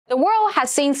The world has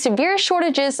seen severe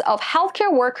shortages of healthcare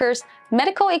workers,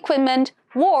 medical equipment,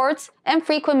 wards, and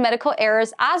frequent medical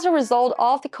errors as a result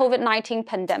of the COVID-19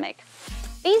 pandemic.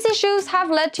 These issues have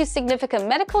led to significant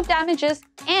medical damages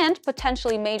and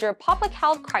potentially major public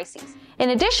health crises. In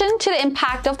addition to the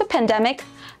impact of the pandemic,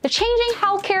 the changing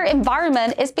healthcare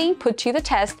environment is being put to the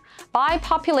test by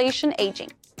population aging.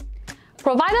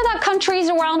 Provided that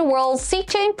countries around the world seek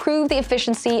to improve the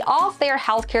efficiency of their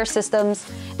healthcare systems,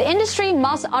 the industry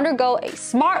must undergo a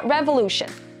smart revolution.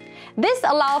 This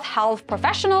allows health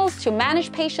professionals to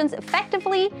manage patients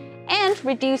effectively and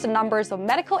reduce the numbers of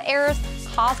medical errors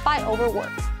caused by overwork.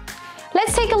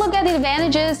 Let's take a look at the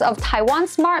advantages of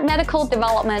Taiwan's smart medical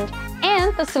development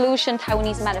and the solution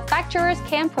Taiwanese manufacturers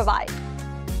can provide.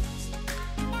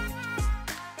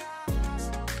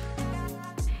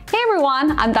 Hey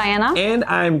everyone, I'm Diana. And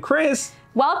I'm Chris.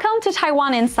 Welcome to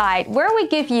Taiwan Insight, where we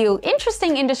give you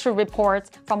interesting industry reports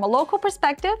from a local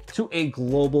perspective to a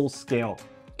global scale.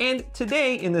 And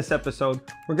today in this episode,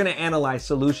 we're going to analyze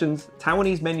solutions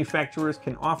Taiwanese manufacturers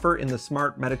can offer in the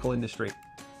smart medical industry.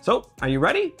 So, are you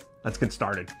ready? Let's get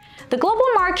started. The global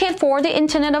market for the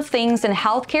Internet of Things and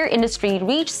healthcare industry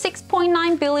reached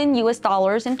 $6.9 billion in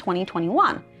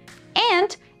 2021.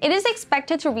 And it is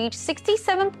expected to reach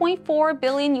 $67.4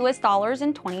 billion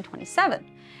in 2027.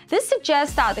 This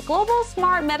suggests that the global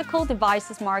smart medical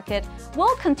devices market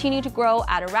will continue to grow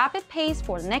at a rapid pace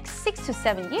for the next 6 to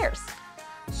 7 years.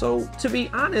 So, to be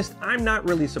honest, I'm not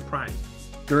really surprised.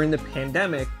 During the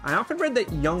pandemic, I often read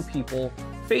that young people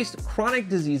faced chronic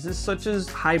diseases such as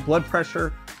high blood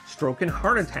pressure, stroke, and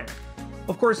heart attack.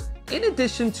 Of course, in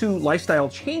addition to lifestyle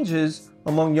changes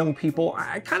among young people,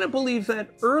 I kind of believe that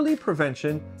early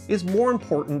prevention is more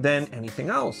important than anything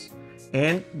else.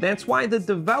 And that's why the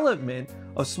development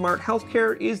of smart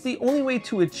healthcare is the only way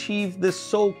to achieve this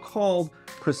so-called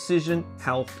precision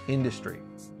health industry.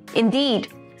 Indeed.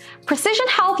 Precision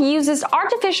health uses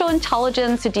artificial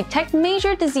intelligence to detect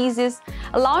major diseases,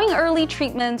 allowing early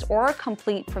treatment or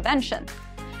complete prevention.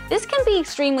 This can be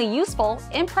extremely useful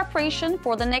in preparation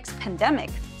for the next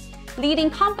pandemic. Leading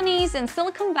companies in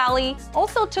Silicon Valley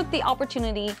also took the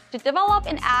opportunity to develop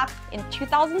an app in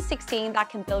 2016 that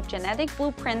can build genetic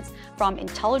blueprints from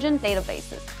intelligent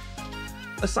databases.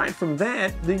 Aside from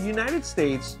that, the United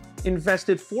States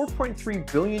invested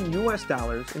 $4.3 billion in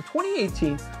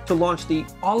 2018 to launch the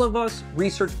All of Us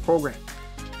research program,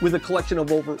 with a collection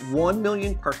of over 1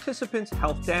 million participants'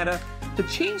 health data to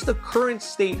change the current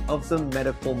state of the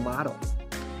medical model.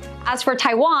 As for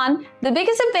Taiwan, the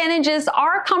biggest advantages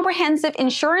are comprehensive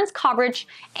insurance coverage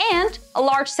and a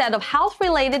large set of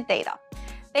health-related data.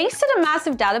 Thanks to the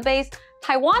massive database,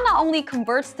 Taiwan not only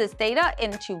converts this data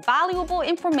into valuable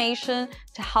information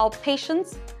to help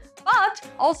patients, but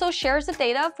also shares the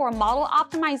data for model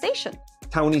optimization.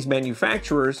 Taiwanese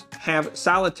manufacturers have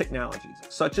solid technologies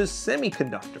such as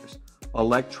semiconductors,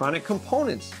 electronic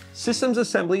components, systems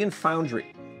assembly, and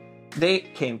foundry. They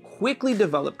can quickly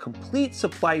develop complete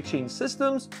supply chain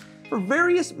systems for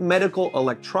various medical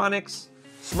electronics,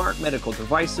 smart medical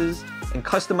devices, and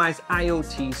customized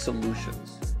IoT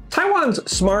solutions. Taiwan's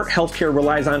smart healthcare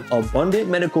relies on abundant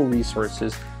medical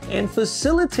resources and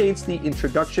facilitates the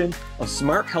introduction of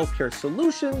smart healthcare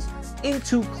solutions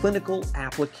into clinical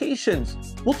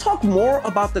applications. We'll talk more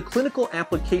about the clinical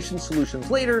application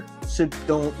solutions later, so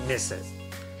don't miss it.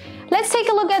 Let's take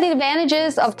a look at the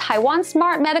advantages of Taiwan's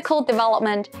smart medical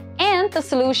development and the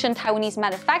solution Taiwanese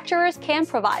manufacturers can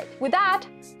provide. With that,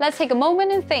 let's take a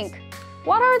moment and think.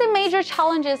 What are the major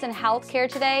challenges in healthcare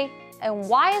today, and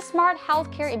why is smart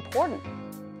healthcare important?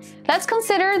 Let's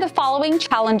consider the following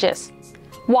challenges.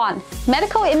 1.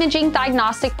 Medical imaging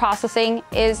diagnostic processing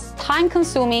is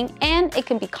time-consuming and it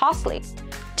can be costly.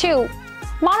 2.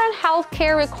 Modern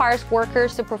healthcare requires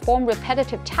workers to perform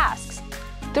repetitive tasks.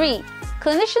 3.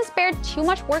 Clinicians bear too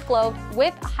much workload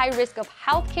with a high risk of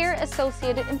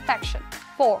healthcare-associated infection.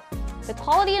 4. The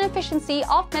quality and efficiency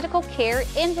of medical care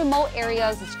in remote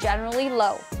areas is generally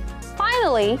low.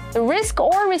 Finally, the risk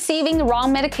of receiving the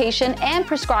wrong medication and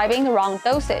prescribing the wrong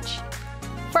dosage.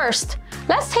 First,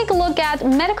 let's take a look at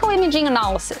medical imaging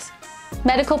analysis.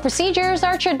 Medical procedures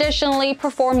are traditionally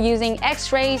performed using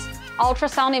X-rays,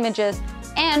 ultrasound images,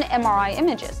 and MRI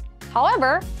images.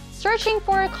 However, searching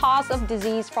for a cause of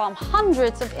disease from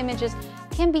hundreds of images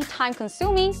can be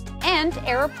time-consuming and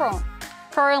error-prone.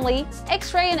 Currently,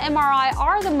 X-ray and MRI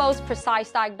are the most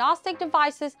precise diagnostic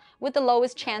devices with the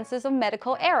lowest chances of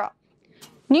medical error.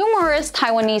 Numerous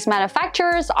Taiwanese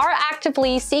manufacturers are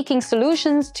actively seeking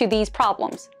solutions to these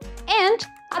problems. And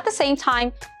at the same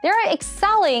time, they are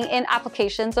excelling in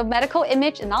applications of medical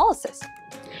image analysis.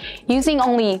 Using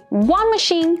only one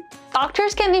machine,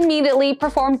 doctors can immediately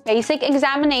perform basic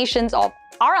examinations of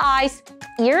our eyes,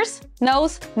 ears,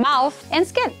 nose, mouth, and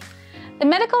skin. The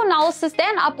medical analysis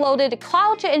then uploaded to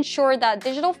cloud to ensure that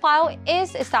digital file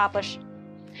is established.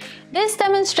 This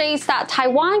demonstrates that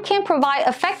Taiwan can provide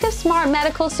effective smart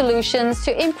medical solutions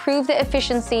to improve the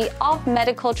efficiency of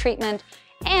medical treatment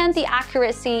and the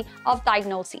accuracy of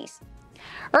diagnoses.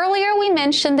 Earlier, we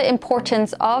mentioned the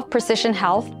importance of precision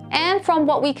health, and from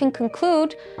what we can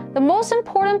conclude, the most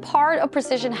important part of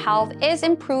precision health is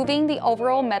improving the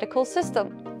overall medical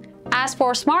system. As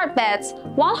for smart beds,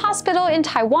 one hospital in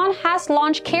Taiwan has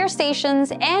launched care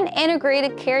stations and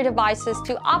integrated care devices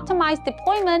to optimize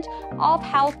deployment of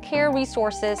healthcare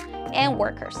resources and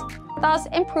workers, thus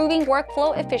improving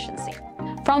workflow efficiency.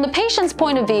 From the patient's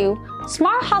point of view,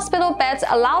 smart hospital beds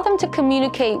allow them to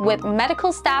communicate with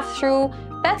medical staff through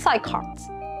bedside cards,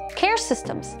 care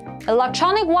systems,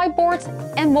 electronic whiteboards,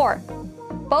 and more.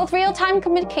 Both real-time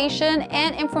communication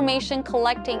and information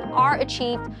collecting are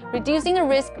achieved, reducing the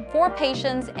risk for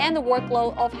patients and the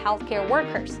workload of healthcare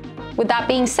workers. With that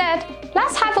being said,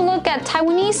 let's have a look at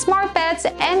Taiwanese smart beds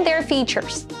and their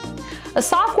features. A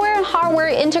software and hardware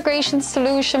integration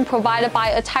solution provided by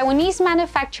a Taiwanese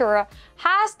manufacturer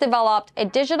has developed a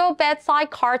digital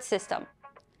bedside card system.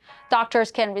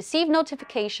 Doctors can receive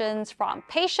notifications from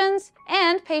patients,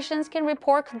 and patients can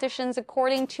report conditions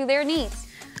according to their needs.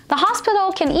 The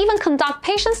hospital can even conduct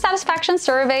patient satisfaction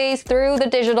surveys through the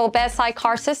digital bedside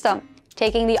card system,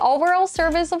 taking the overall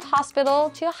service of hospital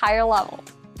to a higher level.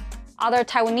 Other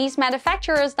Taiwanese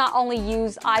manufacturers not only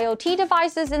use IoT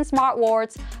devices in smart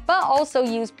wards, but also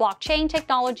use blockchain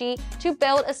technology to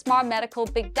build a smart medical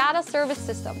big data service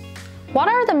system. What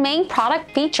are the main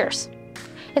product features?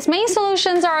 Its main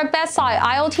solutions are bedside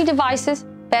IoT devices,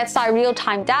 bedside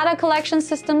real-time data collection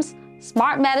systems,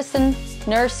 smart medicine,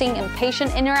 nursing and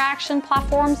patient interaction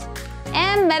platforms,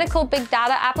 and medical big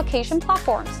data application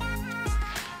platforms.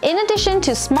 In addition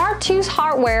to smart tools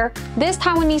hardware, this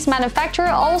Taiwanese manufacturer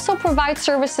also provides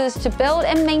services to build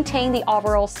and maintain the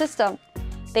overall system.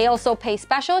 They also pay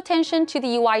special attention to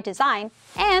the UI design,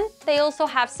 and they also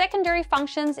have secondary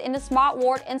functions in the smart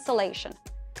ward installation.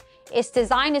 Its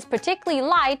design is particularly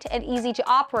light and easy to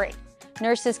operate.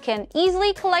 Nurses can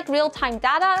easily collect real-time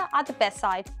data at the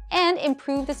bedside and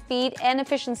improve the speed and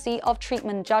efficiency of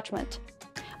treatment judgment.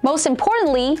 Most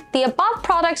importantly, the above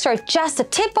products are just the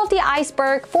tip of the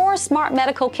iceberg for smart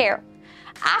medical care.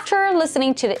 After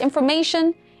listening to the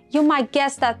information, you might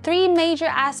guess that three major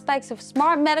aspects of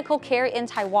smart medical care in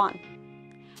Taiwan.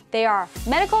 They are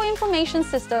medical information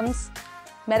systems,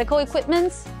 medical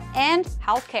equipments, and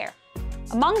healthcare.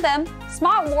 Among them,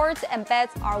 smart wards and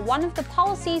beds are one of the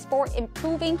policies for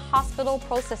improving hospital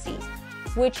processes,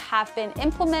 which have been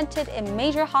implemented in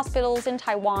major hospitals in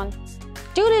Taiwan.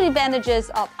 Due to the advantages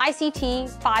of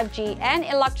ICT, 5G, and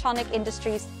electronic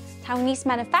industries, Taiwanese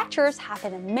manufacturers have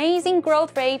an amazing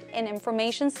growth rate in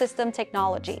information system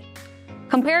technology.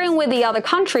 Comparing with the other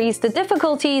countries, the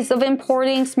difficulties of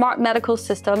importing smart medical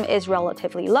system is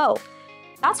relatively low.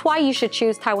 That's why you should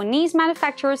choose Taiwanese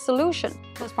manufacturer's solution,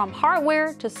 because from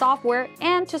hardware to software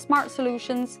and to smart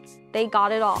solutions, they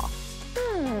got it all.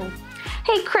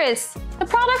 Hey Chris, the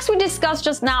products we discussed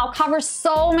just now cover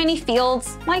so many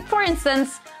fields, like for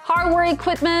instance, hardware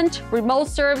equipment, remote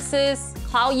services,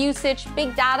 cloud usage,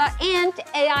 big data, and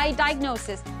AI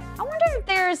diagnosis. I wonder if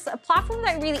there's a platform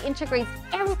that really integrates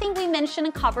everything we mentioned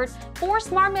and covered for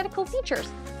smart medical features.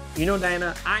 You know,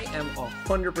 Diana, I am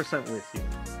 100% with you.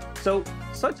 So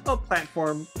such a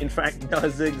platform, in fact,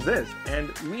 does exist, and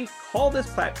we call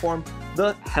this platform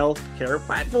the healthcare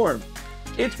platform.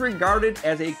 It's regarded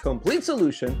as a complete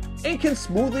solution and can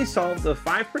smoothly solve the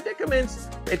 5 predicaments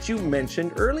that you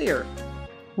mentioned earlier.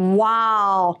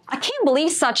 Wow, I can't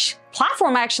believe such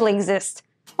platform actually exists.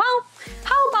 Well,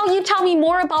 how about you tell me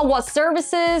more about what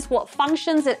services, what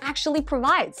functions it actually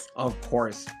provides? Of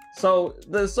course. So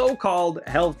the so-called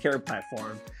healthcare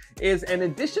platform is an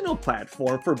additional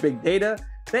platform for big data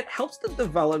that helps the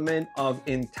development of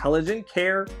intelligent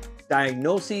care,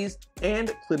 diagnoses,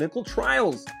 and clinical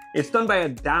trials. It's done by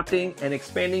adapting and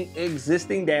expanding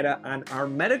existing data on our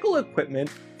medical equipment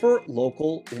for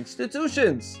local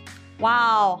institutions.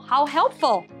 Wow, how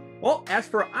helpful! Well, as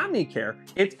for OmniCare,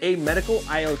 it's a medical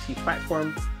IoT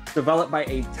platform developed by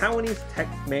a Taiwanese tech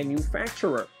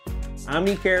manufacturer.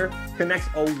 OmniCare connects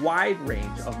a wide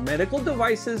range of medical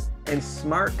devices and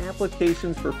smart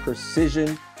applications for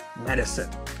precision medicine.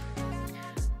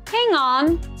 Hang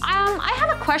on, I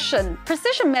have a question.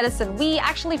 Precision medicine, we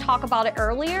actually talked about it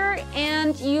earlier,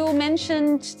 and you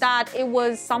mentioned that it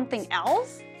was something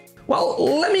else?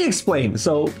 Well, let me explain.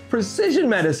 So, precision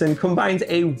medicine combines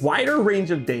a wider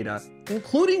range of data,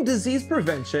 including disease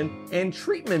prevention and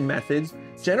treatment methods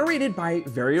generated by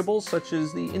variables such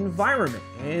as the environment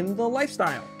and the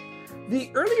lifestyle.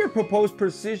 The earlier proposed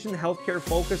precision healthcare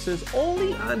focuses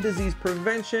only on disease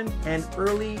prevention and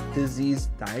early disease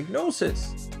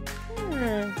diagnosis.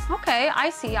 Okay, I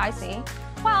see.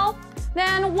 Well,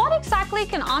 then what exactly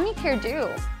can OmniCare do?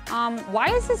 Why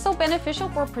is it so beneficial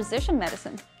for precision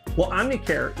medicine? Well,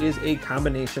 OmniCare is a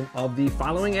combination of the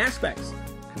following aspects: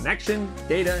 connection,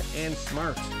 data, and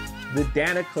smarts. The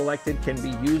data collected can be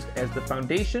used as the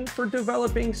foundation for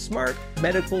developing smart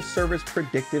medical service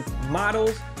predictive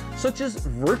models, such as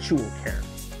virtual care.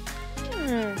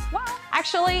 Well,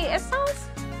 actually, it sounds...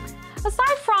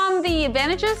 Aside from the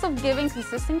advantages of giving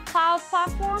consistent cloud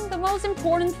platform, the most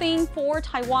important thing for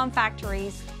Taiwan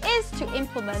factories is to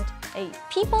implement a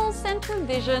people-centered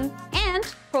vision and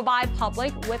provide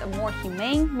public with a more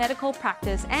humane medical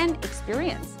practice and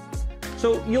experience.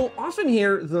 So you'll often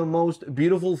hear the most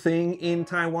beautiful thing in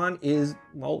Taiwan is,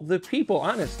 well, the people,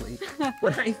 honestly.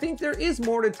 But I think there is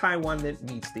more to Taiwan than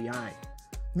meets the eye.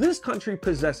 This country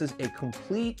possesses a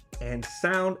complete and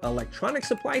sound electronic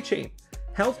supply chain,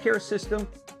 healthcare system,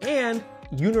 and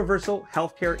universal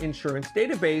healthcare insurance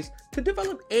database to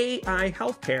develop AI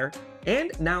healthcare,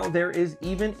 and now there is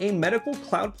even a medical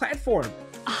cloud platform.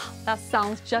 Oh, that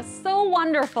sounds just so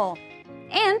wonderful.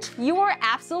 And you are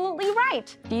absolutely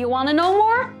right. Do you want to know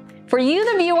more? For you,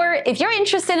 the viewer, if you're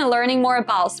interested in learning more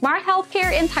about smart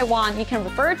healthcare in Taiwan, you can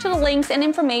refer to the links and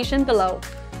information below.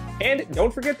 And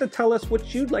don't forget to tell us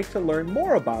what you'd like to learn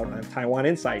more about on Taiwan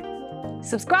Insight.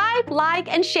 Subscribe,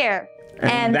 like, and share.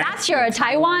 And that's your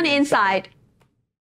Taiwan Insight.